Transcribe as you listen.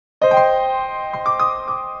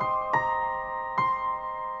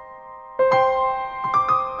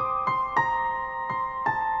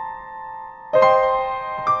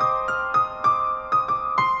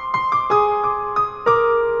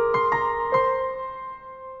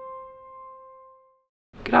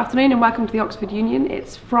Good afternoon and welcome to the Oxford Union.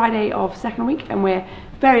 It's Friday of second week and we're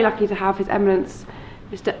very lucky to have His Eminence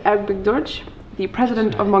Mr. Elbegdorj, the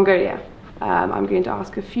President of Mongolia. I'm going to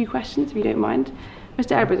ask a few questions if you don't mind.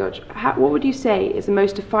 Mr. Elbegdorj, what would you say is the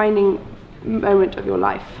most defining moment of your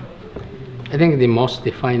life? I think the most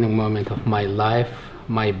defining moment of my life,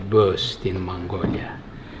 my birth in Mongolia.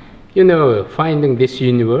 You know, finding this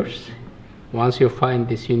universe, once you find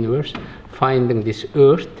this universe, finding this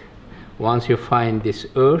earth, once you find this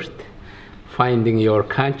earth, finding your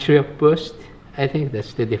country of birth, I think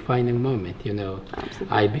that's the defining moment, you know.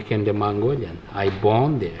 Absolutely. I became the Mongolian. I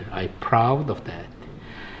born there. I'm proud of that.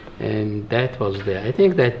 And that was I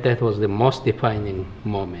think that was the most defining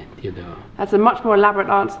moment, you know. That's a much more elaborate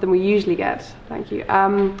answer than we usually get. Thank you.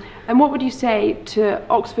 And what would you say to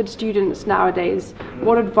Oxford students nowadays?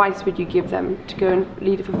 What advice would you give them to go and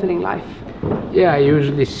lead a fulfilling life? Yeah, I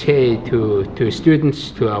usually say to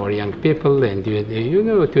students, to our young people, and you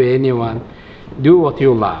know, to anyone, do what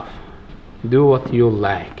you love. Do what you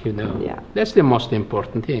like, you know. Yeah. That's the most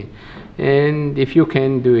important thing. And if you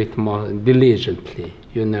can do it more diligently,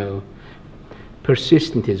 you know,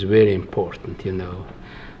 persistent is very important, you know.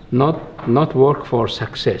 Not work for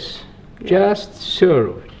success. Yeah. Just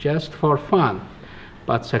serve, just for fun.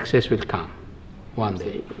 But success will come one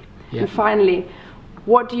day. Yeah. And finally,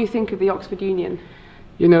 what do you think of the Oxford Union?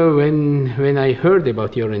 You know, when I heard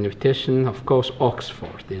about your invitation, of course,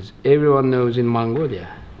 Oxford is, everyone knows in Mongolia.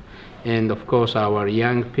 And of course, our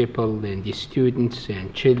young people and the students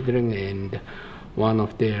and children, and one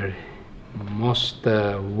of their most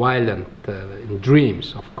violent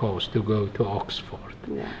dreams, of course, to go to Oxford.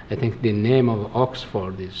 Yeah. I think the name of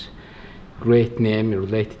Oxford is a great name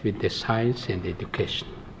related with the science and education.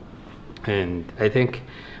 And I think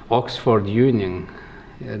Oxford Union,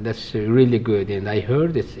 that's really good. And I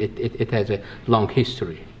heard it has a long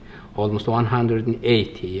history, almost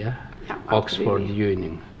 180, yeah? Yeah, Oxford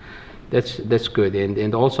Union. That's good,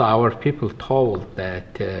 and also our people told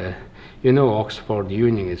that you know, Oxford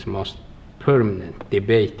Union is most permanent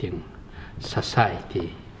debating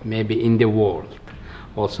society maybe in the world,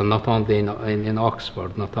 also not only in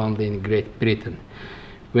Oxford, not only in Great Britain.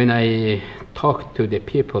 When I talk to the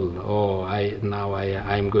people,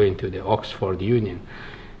 I'm going to the Oxford Union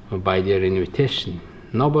by their invitation,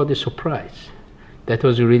 nobody surprised. That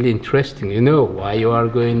was really interesting, you know, why you are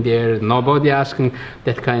going there. Nobody asking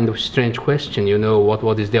that kind of strange question, you know,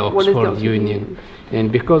 what is the Oxford Union?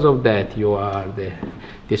 And because of that,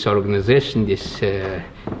 this organization, this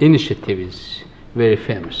initiative is very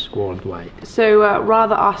famous worldwide. So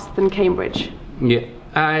rather us than Cambridge? Yeah,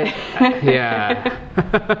 yeah.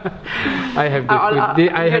 I have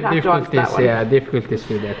difficulties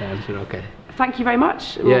with that answer, okay. Thank you very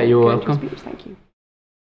much. Yeah, you're welcome. Thank you.